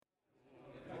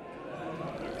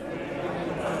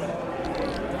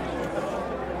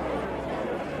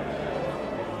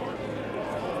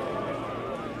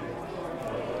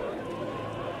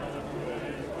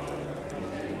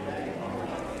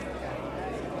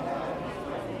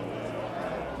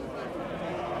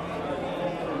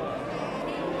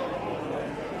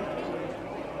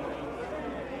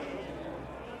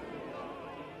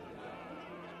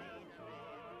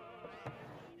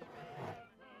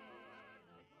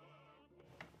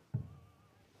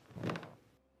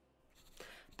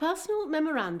Personal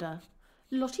memoranda.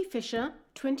 Lottie Fisher,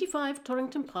 25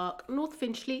 Torrington Park, North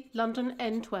Finchley, London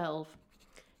N12.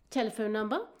 Telephone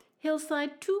number,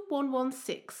 Hillside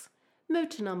 2116.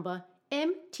 Motor number,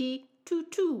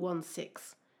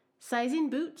 MT2216. Size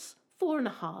in boots,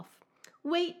 4.5.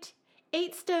 Weight,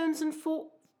 8 stones and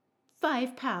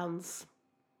 5 pounds.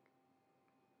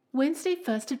 Wednesday,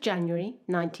 1st of January,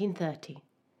 1930.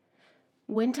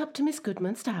 Went up to Miss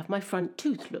Goodman's to have my front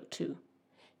tooth looked to.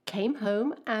 Came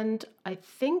home and, I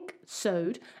think,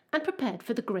 sewed and prepared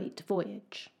for the great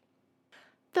voyage.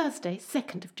 Thursday,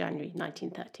 2nd of January,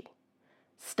 1930.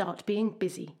 Start being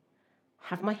busy.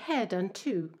 Have my hair done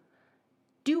too.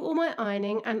 Do all my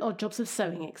ironing and odd jobs of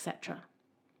sewing, etc.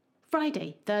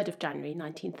 Friday, 3rd of January,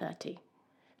 1930.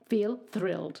 Feel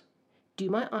thrilled.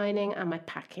 Do my ironing and my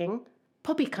packing.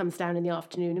 Poppy comes down in the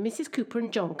afternoon and Mrs. Cooper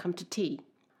and John come to tea.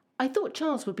 I thought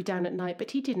Charles would be down at night, but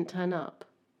he didn't turn up.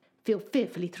 Feel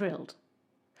fearfully thrilled.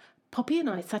 Poppy and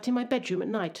I sat in my bedroom at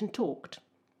night and talked.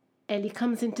 Ellie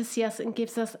comes in to see us and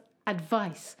gives us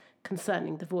advice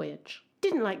concerning the voyage.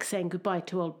 Didn't like saying goodbye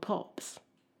to old Pops.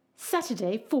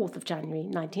 Saturday, 4th of January,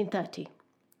 1930.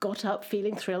 Got up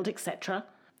feeling thrilled, etc.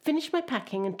 Finished my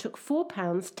packing and took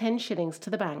 £4 10 shillings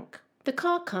to the bank. The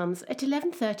car comes at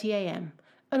 11:30 a.m.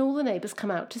 and all the neighbours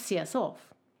come out to see us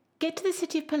off. Get to the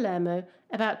city of Palermo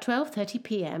about 12:30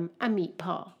 p.m. and meet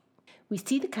Pa. We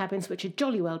see the cabins, which are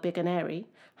jolly well big and airy,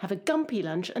 have a gumpy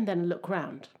lunch and then a look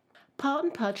round. Pa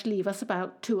and Pudge leave us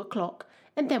about 2 o'clock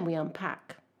and then we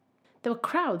unpack. There were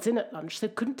crowds in at lunch, so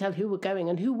couldn't tell who were going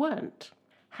and who weren't.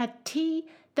 Had tea,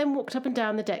 then walked up and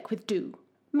down the deck with Do.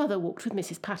 Mother walked with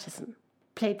Mrs. Patterson.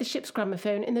 Played the ship's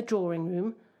gramophone in the drawing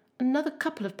room. Another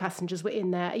couple of passengers were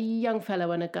in there, a young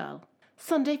fellow and a girl.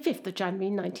 Sunday, 5th of January,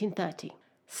 1930.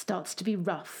 Starts to be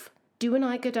rough. Do and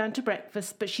I go down to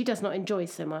breakfast, but she does not enjoy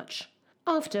so much.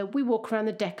 After, we walk around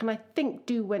the deck and I think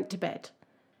Do went to bed.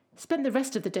 Spent the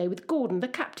rest of the day with Gordon, the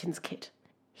captain's kid.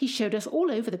 He showed us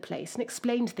all over the place and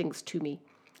explained things to me.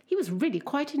 He was really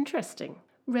quite interesting.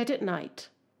 Read at night.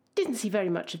 Didn't see very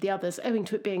much of the others, owing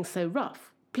to it being so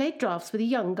rough. Played draughts with a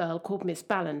young girl called Miss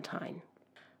Ballantyne.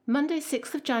 Monday,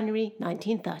 6th of January,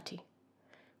 1930.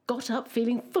 Got up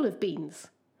feeling full of beans.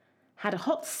 Had a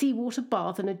hot seawater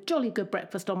bath and a jolly good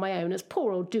breakfast on my own, as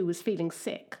poor old Do was feeling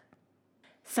sick.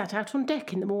 Sat out on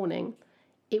deck in the morning.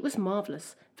 It was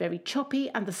marvellous, very choppy,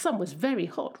 and the sun was very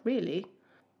hot, really.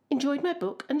 Enjoyed my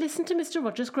book and listened to Mr.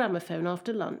 Rogers' gramophone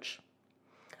after lunch.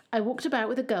 I walked about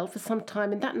with a girl for some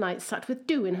time and that night sat with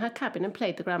Do in her cabin and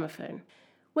played the gramophone.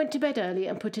 Went to bed early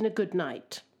and put in a good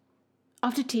night.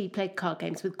 After tea, played card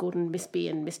games with Gordon, Miss B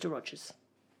and Mr. Rogers.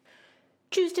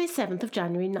 Tuesday, 7th of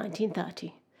January,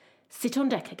 1930. Sit on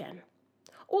deck again.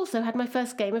 Also had my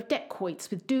first game of deck quoits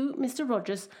with Do, Mr.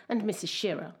 Rogers and Mrs.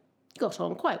 Shearer. Got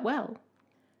on quite well.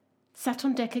 Sat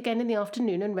on deck again in the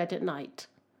afternoon and read at night.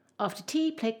 After tea,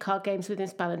 played card games with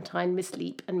Miss Ballantyne, Miss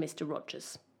Leap and Mr.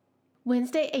 Rogers.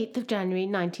 Wednesday, 8th of January,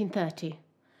 1930.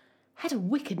 Had a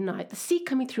wicked night, the sea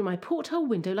coming through my porthole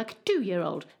window like a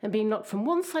 2-year-old and being knocked from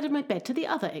one side of my bed to the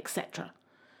other, etc.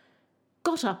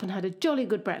 Got up and had a jolly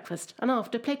good breakfast and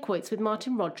after played quoits with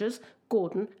Martin Rogers,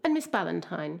 Gordon and Miss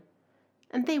Ballantyne.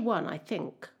 And they won, I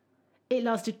think. It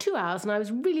lasted 2 hours and I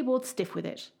was really bored stiff with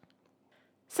it.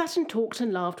 Sat and talked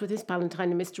and laughed with Miss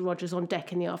Ballantyne and Mr. Rogers on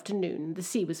deck in the afternoon. The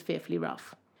sea was fearfully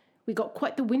rough. We got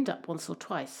quite the wind up once or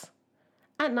twice.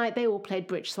 At night they all played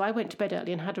bridge, so I went to bed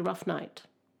early and had a rough night.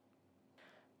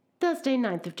 Thursday,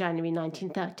 9th of January,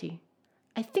 1930.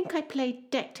 I think I played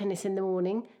deck tennis in the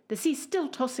morning, the sea still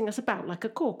tossing us about like a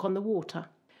cork on the water.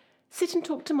 Sit and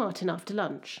talk to Martin after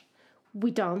lunch.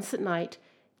 We dance at night.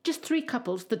 Just 3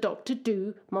 couples, the doctor,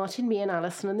 Do, Martin, me and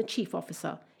Alison and the chief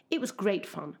officer. It was great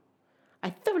fun. I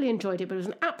thoroughly enjoyed it, but it was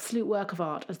an absolute work of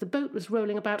art as the boat was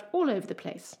rolling about all over the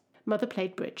place. Mother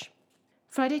played bridge.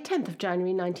 Friday, 10th of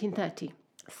January, 1930.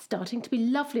 Starting to be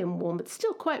lovely and warm, but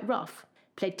still quite rough.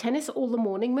 Played tennis all the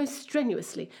morning, most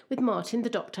strenuously, with Martin, the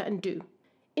doctor and Do.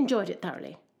 Enjoyed it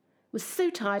thoroughly. Was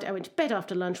so tired I went to bed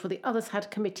after lunch while the others had a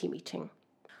committee meeting.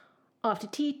 After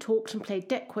tea, talked and played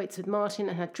deck quoits with Martin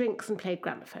and had drinks and played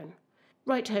gramophone.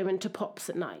 Right home and to Pops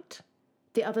at night.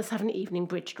 The others have an evening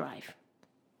bridge drive.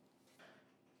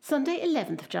 Sunday,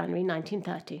 11th of January,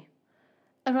 1930.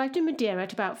 Arrived in Madeira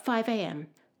at about 5 a.m.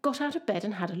 Got out of bed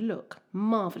and had a look.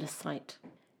 Marvellous sight.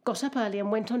 Got up early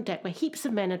and went on deck where heaps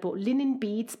of men had bought linen,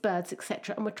 beads, birds,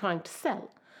 etc. and were trying to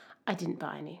sell. I didn't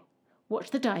buy any.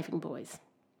 Watched the diving boys.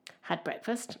 Had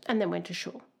breakfast and then went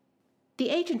ashore. The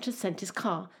agent had sent his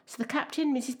car, so the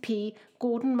captain, Mrs. P,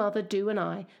 Gordon, Mother, Do and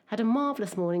I had a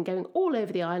marvellous morning going all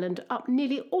over the island, up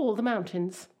nearly all the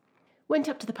mountains. Went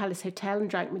up to the Palace Hotel and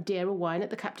drank Madeira wine at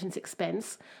the captain's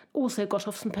expense. Also got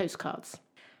off some postcards.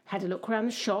 Had a look round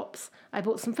the shops. I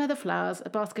bought some feather flowers, a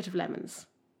basket of lemons.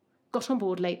 Got on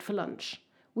board late for lunch.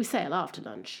 We sail after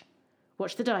lunch.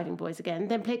 Watch the diving boys again,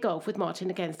 then play golf with Martin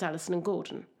against Alison and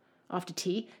Gordon. After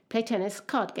tea, play tennis,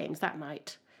 card games that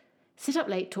night. Sit up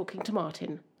late talking to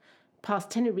Martin. Past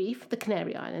Tenerife, the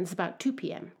Canary Islands, about 2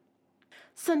 p.m.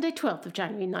 Sunday, 12th of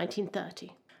January,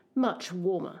 1930. Much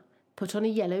warmer. Put on a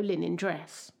yellow linen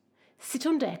dress. Sit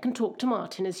on deck and talk to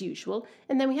Martin as usual,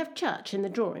 and then we have church in the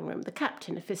drawing room, the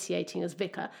captain officiating as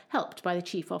vicar, helped by the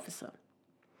chief officer.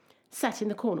 Sat in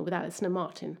the corner with Alison and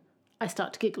Martin. I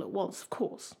start to giggle at once, of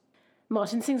course.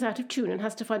 Martin sings out of tune and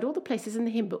has to find all the places in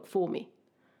the hymn book for me.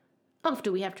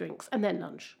 After we have drinks, and then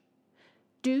lunch.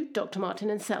 Dr. Martin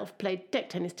and self played deck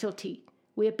tennis till tea.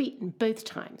 We are beaten both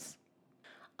times.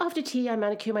 After tea, I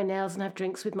manicure my nails and have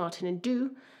drinks with Martin and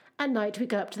Do. At night, we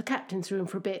go up to the captain's room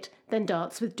for a bit, then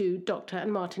dance with Do, Doctor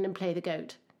and Martin and play the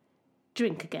goat.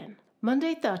 Drink again.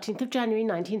 Monday, 13th of January,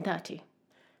 1930.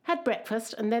 Had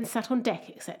breakfast and then sat on deck,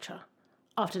 etc.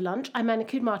 After lunch, I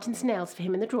manicured Martin's nails for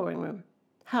him in the drawing room.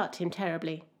 Hurt him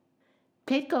terribly.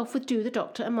 Played golf with Do, the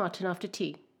Doctor and Martin after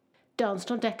tea.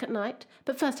 Danced on deck at night,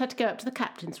 but first had to go up to the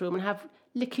captain's room and have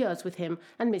liqueurs with him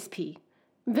and Miss P.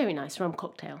 Very nice rum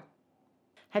cocktail.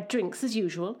 Had drinks as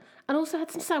usual, and also had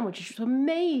some sandwiches which were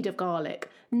made of garlic.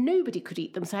 Nobody could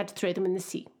eat them, so I had to throw them in the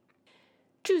sea.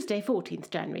 Tuesday, 14th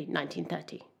January,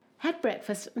 1930. Had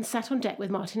breakfast and sat on deck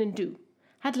with Martin and Do.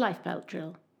 Had lifebelt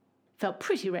drill. Felt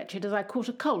pretty wretched as I caught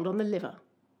a cold on the liver.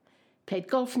 Played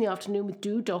golf in the afternoon with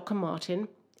Do, Doc and Martin.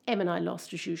 Em and I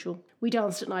lost as usual. We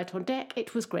danced at night on deck.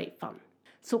 It was great fun.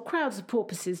 Saw crowds of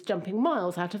porpoises jumping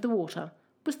miles out of the water.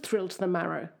 Was thrilled to the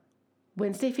marrow.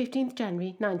 Wednesday, 15th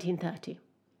January, 1930.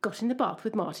 Got in the bath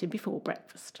with Martin before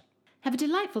breakfast. Have a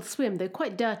delightful swim, though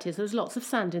quite dirty as there was lots of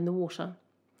sand in the water.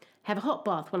 Have a hot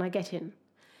bath when I get in.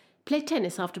 Play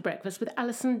tennis after breakfast with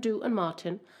Alison, Do and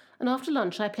Martin, and after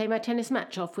lunch I play my tennis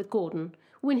match off with Gordon.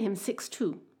 Win him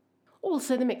 6-2.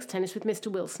 Also the mixed tennis with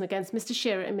Mr. Wilson against Mr.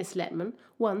 Shearer and Miss Letman,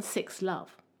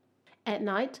 1-6-love. At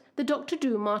night, the Doctor,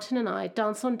 Do, Martin and I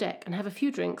dance on deck and have a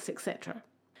few drinks, etc.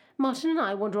 Martin and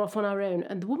I wander off on our own,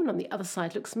 and the woman on the other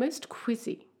side looks most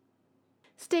quizzy.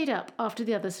 Stayed up after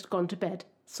the others had gone to bed.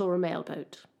 Saw a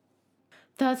mailboat.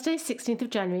 Thursday, 16th of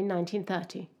January,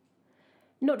 1930.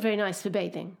 Not very nice for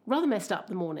bathing. Rather messed up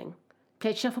the morning.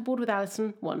 Played shuffleboard with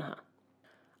Alison, won her.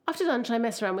 After lunch, I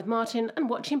mess around with Martin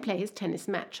and watch him play his tennis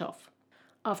match off.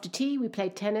 After tea, we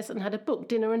played tennis and had a book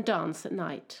dinner and dance at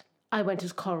night. I went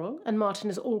as Coral, and Martin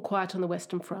as All Quiet on the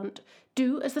Western Front,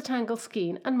 Do as the Tangle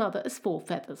Skein, and Mother as Four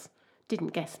Feathers.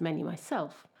 Didn't guess many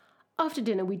myself. After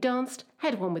dinner, we danced,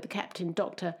 had one with the captain,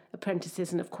 Doctor,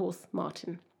 apprentices, and of course,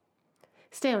 Martin.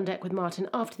 Stay on deck with Martin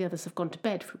after the others have gone to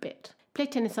bed for a bit. Play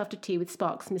tennis after tea with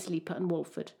Sparks, Miss Leaper, and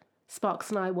Walford. Sparks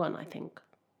and I won, I think.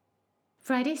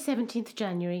 Friday, 17th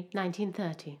January,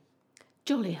 1930.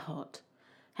 Jolly hot.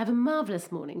 Have a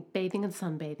marvellous morning, bathing and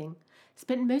sunbathing.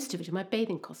 Spent most of it in my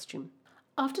bathing costume.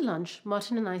 After lunch,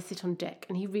 Martin and I sit on deck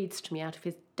and he reads to me out of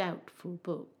his doubtful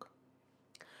book.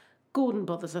 Gordon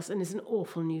bothers us and is an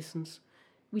awful nuisance.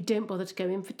 We don't bother to go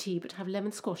in for tea but have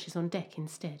lemon squashes on deck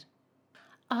instead.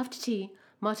 After tea,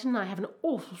 Martin and I have an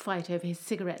awful fight over his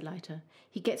cigarette lighter.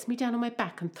 He gets me down on my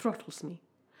back and throttles me.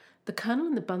 The Colonel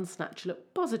and the bun snatcher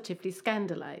look positively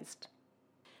scandalised.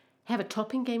 Have a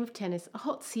topping game of tennis, a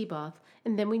hot sea bath,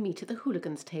 and then we meet at the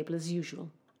hooligans' table as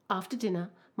usual. After dinner,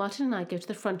 Martin and I go to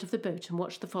the front of the boat and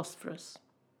watch the phosphorus.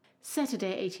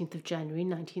 Saturday, 18th of January,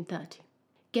 1930.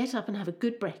 Get up and have a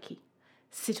good brekkie.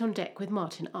 Sit on deck with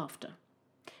Martin after.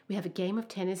 We have a game of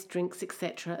tennis, drinks,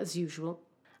 etc. as usual.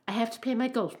 I have to play my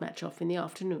golf match off in the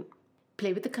afternoon.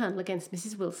 Play with the Colonel against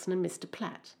Mrs. Wilson and Mr.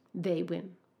 Platt. They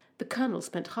win. The Colonel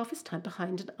spent half his time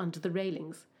behind and under the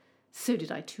railings. So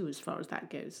did I too, as far as that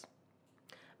goes.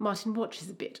 Martin watches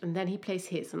a bit, and then he plays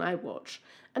his, and I watch,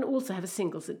 and also have a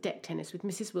singles at deck tennis with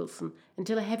Mrs. Wilson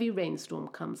until a heavy rainstorm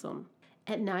comes on.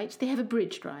 At night, they have a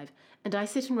bridge drive, and I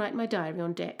sit and write my diary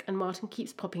on deck, and Martin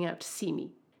keeps popping out to see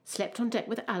me. Slept on deck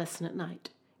with Alison at night.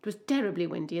 It was terribly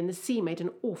windy, and the sea made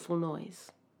an awful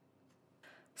noise.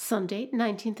 Sunday,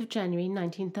 19th of January,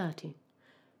 1930.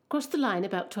 Crossed the line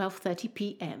about 12:30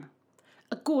 p.m.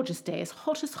 A gorgeous day, as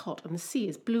hot, and the sea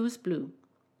as blue.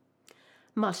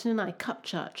 Martin and I cut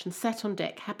church and sat on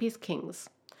deck happy as kings.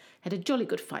 Had a jolly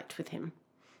good fight with him.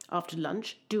 After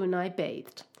lunch, Do and I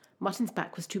bathed. Martin's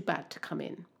back was too bad to come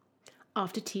in.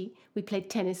 After tea, we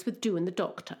played tennis with Do and the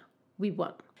Doctor. We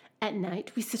won. At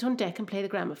night, we sit on deck and play the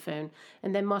gramophone,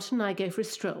 and then Martin and I go for a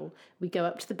stroll. We go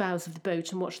up to the bows of the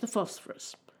boat and watch the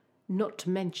phosphorus. Not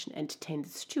to mention entertain the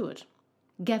steward.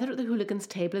 Gather at the hooligans'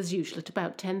 table as usual at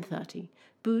about 10:30.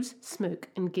 Booze, smoke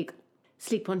and giggle.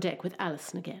 Sleep on deck with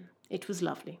Alison again. It was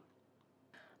lovely.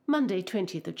 Monday,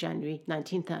 20th of January,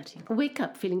 1930. I wake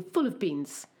up feeling full of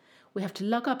beans. We have to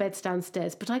lug our beds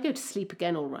downstairs, but I go to sleep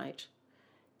again all right.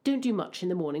 Don't do much in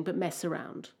the morning, but mess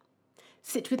around.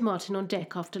 Sit with Martin on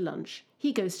deck after lunch.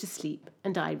 He goes to sleep,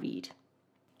 and I read.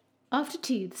 After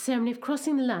tea, the ceremony of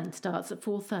crossing the line starts at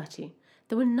 4:30.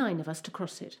 There were 9 of us to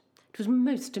cross it. It was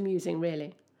most amusing,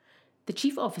 really. The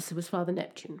chief officer was Father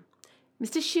Neptune.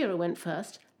 Mr. Shearer went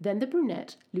first, then the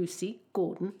brunette, Lucy,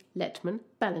 Gordon, Letman,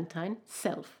 Ballantyne,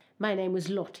 self. My name was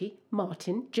Lottie,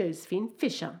 Martin, Josephine,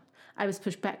 Fisher. I was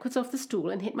pushed backwards off the stool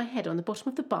and hit my head on the bottom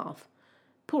of the bath.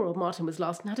 Poor old Martin was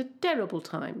last and had a terrible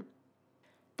time.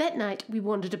 That night we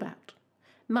wandered about.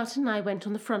 Martin and I went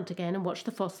on the front again and watched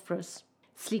the phosphorus.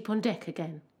 Sleep on deck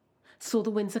again. Saw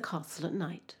the Windsor Castle at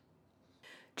night.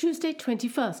 Tuesday,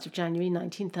 21st of January,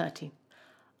 1930.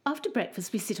 After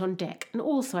breakfast we sit on deck, and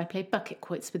also I play bucket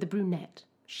quoits with the brunette.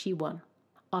 She won.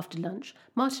 After lunch,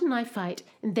 Martin and I fight,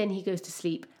 and then he goes to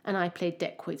sleep, and I play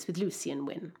deck quoits with Lucy and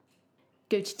win.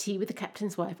 Go to tea with the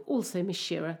captain's wife, also Miss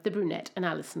Shearer, the brunette, and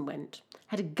Alison went.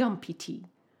 Had a gumpy tea.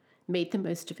 Made the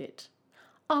most of it.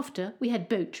 After, we had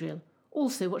boat drill,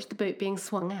 also watched the boat being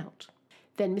swung out.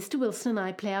 Then Mr. Wilson and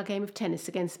I play our game of tennis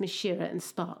against Miss Shearer and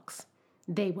Sparks.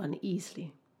 They won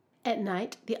easily. At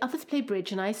night, the others play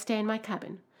bridge and I stay in my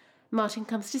cabin. Martin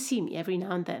comes to see me every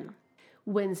now and then.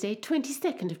 Wednesday,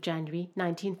 22nd of January,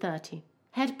 1930.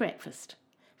 Had breakfast.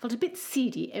 Felt a bit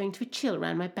seedy owing to a chill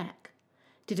round my back.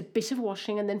 Did a bit of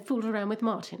washing and then fooled around with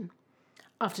Martin.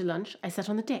 After lunch, I sat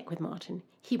on the deck with Martin.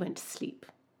 He went to sleep.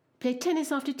 Played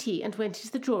tennis after tea and went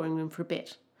into the drawing room for a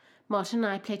bit. Martin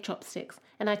and I play chopsticks,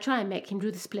 and I try and make him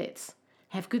do the splits.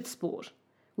 Have good sport.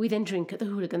 We then drink at the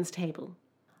hooligans' table.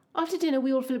 After dinner,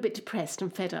 we all feel a bit depressed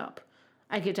and fed up.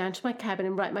 I go down to my cabin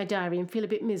and write my diary and feel a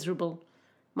bit miserable.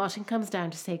 Martin comes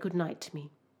down to say good night to me.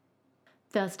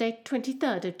 Thursday,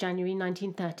 23rd of January,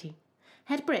 1930.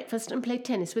 Had breakfast and played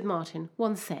tennis with Martin.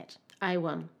 1 set. I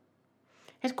won.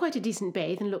 Had quite a decent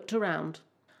bathe and looked around.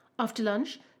 After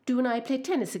lunch, Do and I play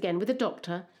tennis again with the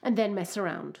doctor and then mess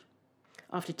around.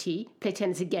 After tea, play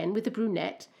tennis again with the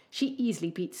brunette. She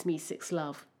easily beats me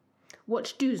 6-love.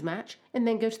 Watch Do's match and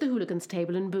then go to the hooligans'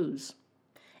 table and booze.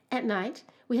 At night,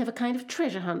 we have a kind of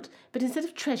treasure hunt, but instead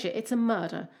of treasure, it's a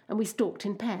murder, and we stalked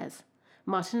in pairs.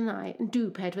 Martin and I, and Do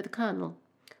paired with the colonel.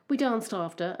 We danced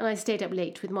after, and I stayed up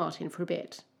late with Martin for a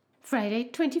bit. Friday,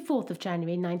 24th of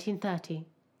January, 1930.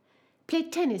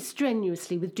 Played tennis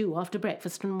strenuously with Do after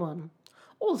breakfast and won.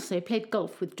 Also played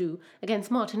golf with Do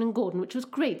against Martin and Gordon, which was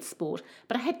great sport,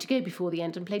 but I had to go before the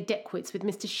end and play deck quoits with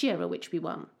Mr. Shearer, which we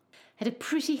won. Had a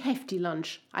pretty hefty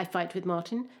lunch. I fight with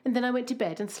Martin, and then I went to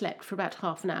bed and slept for about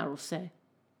half an hour or so.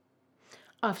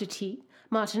 After tea,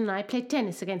 Martin and I played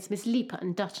tennis against Miss Leaper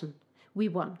and Dutton. We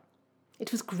won.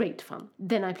 It was great fun.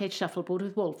 Then I played shuffleboard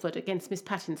with Walford against Miss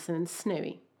Pattinson and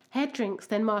Snowy. Had drinks,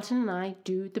 then Martin and I,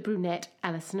 Do, the brunette,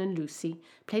 Alison and Lucy,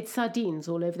 played sardines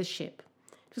all over the ship.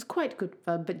 It was quite good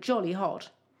fun, but jolly hot.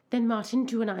 Then Martin,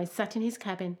 Do and I sat in his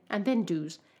cabin, and then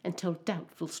Do's, and told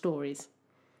doubtful stories.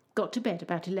 Got to bed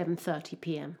about 11:30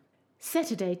 p.m.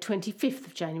 Saturday, 25th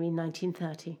of January,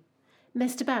 1930.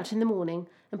 Messed about in the morning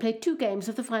and played 2 games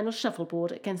of the final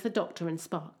shuffleboard against the Doctor and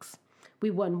Sparks. We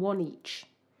won 1 each.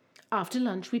 After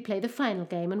lunch, we played the final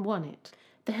game and won it.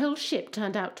 The whole ship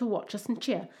turned out to watch us and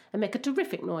cheer and make a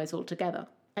terrific noise altogether.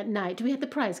 At night, we had the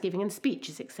prize giving and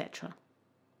speeches, etc.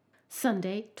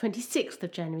 Sunday, 26th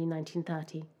of January,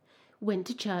 1930. Went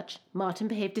to church. Martin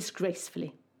behaved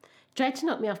disgracefully. Tried to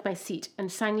knock me off my seat and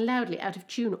sang loudly out of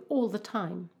tune all the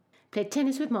time. Played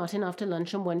tennis with Martin after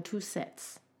lunch and won 2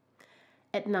 sets.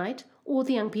 At night, all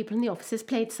the young people in the offices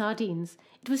played sardines.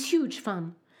 It was huge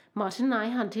fun. Martin and I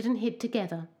hunted and hid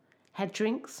together. Had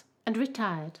drinks and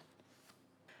retired.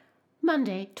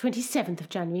 Monday, 27th of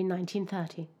January,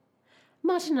 1930.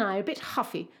 Martin and I are a bit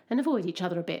huffy and avoid each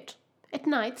other a bit. At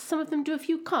night, some of them do a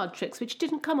few card tricks which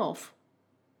didn't come off.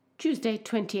 Tuesday,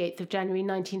 28th of January,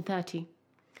 1930.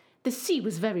 The sea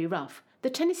was very rough. The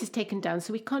tennis is taken down,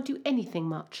 so we can't do anything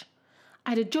much. I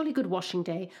had a jolly good washing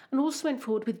day and also went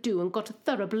forward with Do and got a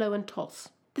thorough blow and toss.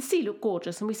 The sea looked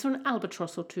gorgeous and we saw an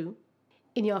albatross or 2.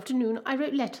 In the afternoon, I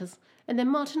wrote letters, and then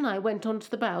Martin and I went on to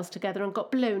the bows together and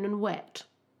got blown and wet.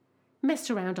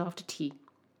 Messed around after tea.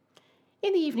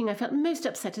 In the evening, I felt most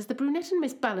upset as the brunette and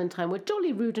Miss Ballantyne were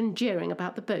jolly rude and jeering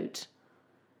about the boat.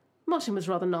 Martin was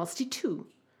rather nasty too,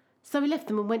 so we left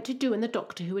them and went to Do and the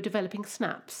doctor, who were developing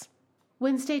snaps.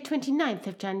 Wednesday, 29th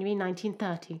of January,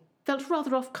 1930. Felt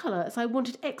rather off colour as I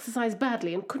wanted exercise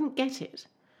badly and couldn't get it.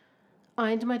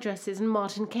 Ironed my dresses and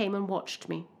Martin came and watched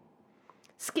me.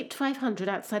 Skipped 500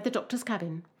 outside the doctor's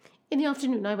cabin. In the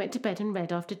afternoon I went to bed and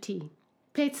read after tea.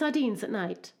 Played sardines at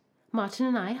night. Martin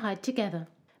and I hied together.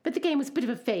 But the game was a bit of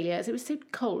a failure as it was so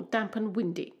cold, damp and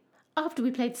windy. After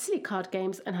we played silly card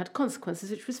games and had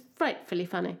consequences, which was frightfully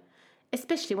funny,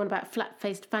 especially one about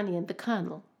flat-faced Fanny and the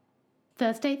Colonel.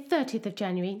 Thursday, 30th of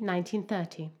January,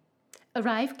 1930.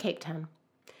 Arrived Cape Town.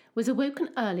 Was awoken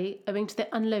early owing to the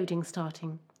unloading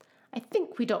starting. I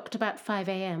think we docked about 5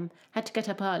 a.m, had to get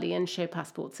up early and show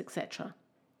passports, etc.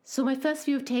 Saw my first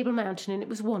view of Table Mountain and it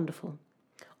was wonderful.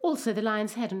 Also the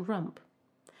Lion's Head and Rump.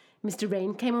 Mr.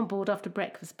 Rain came on board after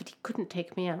breakfast, but he couldn't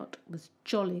take me out. Was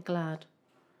jolly glad.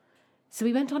 So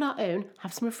we went on our own,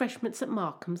 have some refreshments at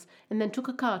Markham's, and then took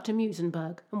a car to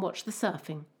Musenberg and watched the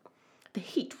surfing. The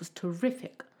heat was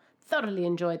terrific. Thoroughly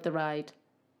enjoyed the ride.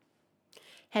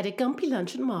 Had a gumpy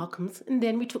lunch at Markham's, and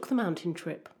then we took the mountain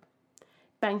trip.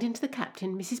 Banged into the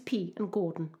captain, Mrs. P. and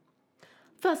Gordon.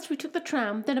 First we took the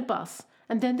tram, then a bus,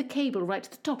 and then the cable right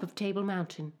to the top of Table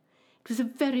Mountain. It was a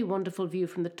very wonderful view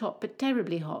from the top, but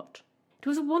terribly hot. It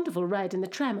was a wonderful ride in the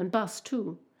tram and bus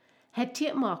too. Had tea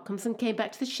at Markham's and came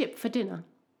back to the ship for dinner.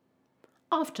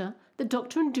 After, the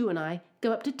doctor and Do and I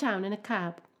go up to town in a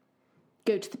cab.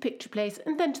 Go to the picture place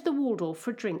and then to the Waldorf for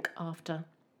a drink after.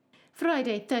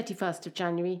 Friday, 31st of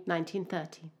January,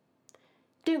 1930.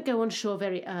 Don't go on shore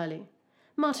very early.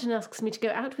 Martin asks me to go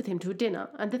out with him to a dinner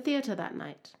and the theatre that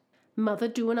night. Mother,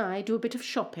 Do and I do a bit of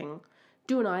shopping.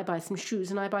 Do and I buy some shoes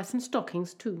and I buy some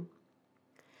stockings too.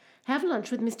 Have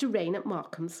lunch with Mr. Rain at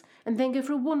Markham's and then go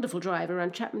for a wonderful drive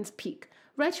around Chapman's Peak,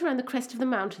 right around the crest of the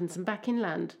mountains and back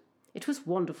inland. It was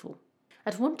wonderful.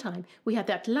 At one time we had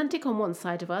the Atlantic on one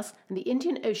side of us and the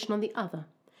Indian Ocean on the other.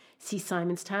 See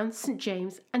Simonstown, St.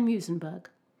 James and Musenberg.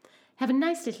 Have a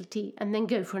nice little tea and then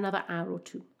go for another hour or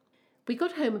two. We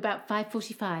got home about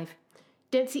 5:45.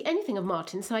 Don't see anything of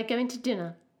Martin, so I go into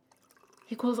dinner.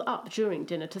 He calls up during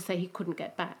dinner to say he couldn't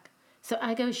get back. So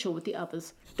I go ashore with the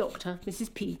others, Doctor,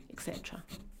 Mrs. P, etc.